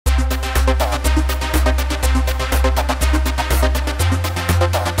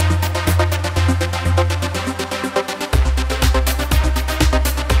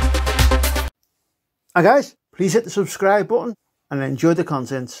Hi guys, please hit the subscribe button and enjoy the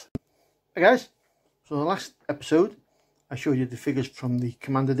content. Hi guys, so in the last episode I showed you the figures from the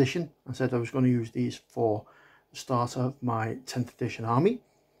Command Edition and said I was going to use these for the start of my 10th edition army.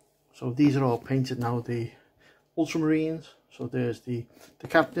 So these are all painted now, the Ultramarines. So there's the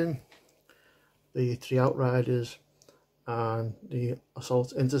captain, the 3 Outriders and the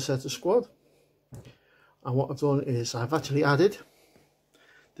Assault Interceptor Squad. And what I've done is I've actually added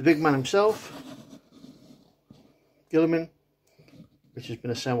the big man himself, Guilliman, which has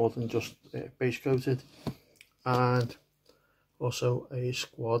been assembled and just base coated, and also a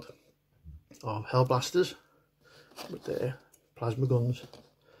squad of Hellblasters with their plasma guns.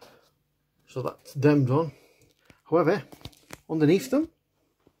 So that's them done. However, underneath them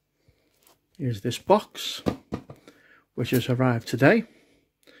is this box which has arrived today.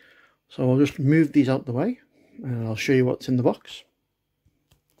 So I'll just move these out the way and I'll show you what's in the box.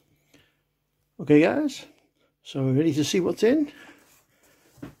 Okay guys, so we're ready to see what's in.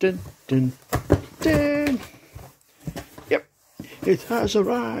 Dun, dun, dun. Yep, it has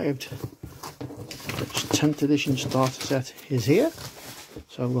arrived. This 10th edition starter set is here.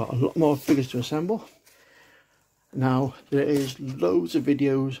 So I've got a lot more figures to assemble. Now there is loads of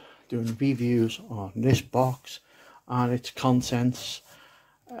videos doing reviews on this box and its contents.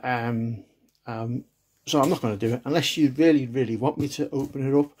 So I'm not going to do it unless you really want me to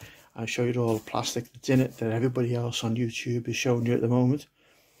open it up and show you all the plastic that's in it that everybody else on YouTube is showing you at the moment.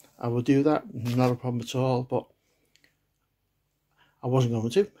 I will do that, not a problem at all, but I wasn't going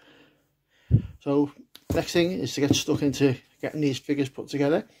to. So next thing is to get stuck into getting these figures put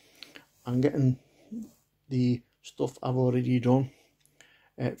together and getting the stuff I've already done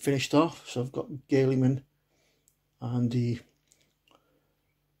finished off. So I've got Guilliman and the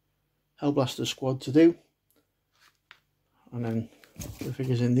Hellblaster squad to do, and then the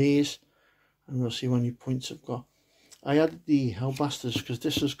figures in these, and we'll see how many points I've got. I added the Hellblasters because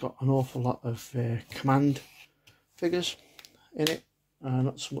this has got an awful lot of command figures in it,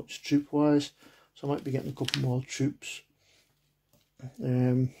 not so much troop wise, so I might be getting a couple more troops.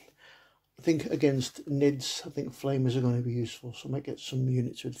 I think against NIDs, I think flamers are going to be useful, so I might get some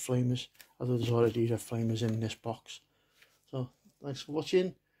units with flamers, although there's already flamers in this box. So thanks for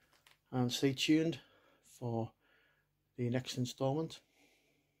watching and stay tuned for the next installment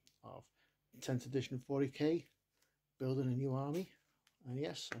of 10th edition 40k, building a new army. And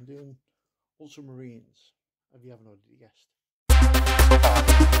yes, I'm doing Ultramarines, if you haven't already guessed.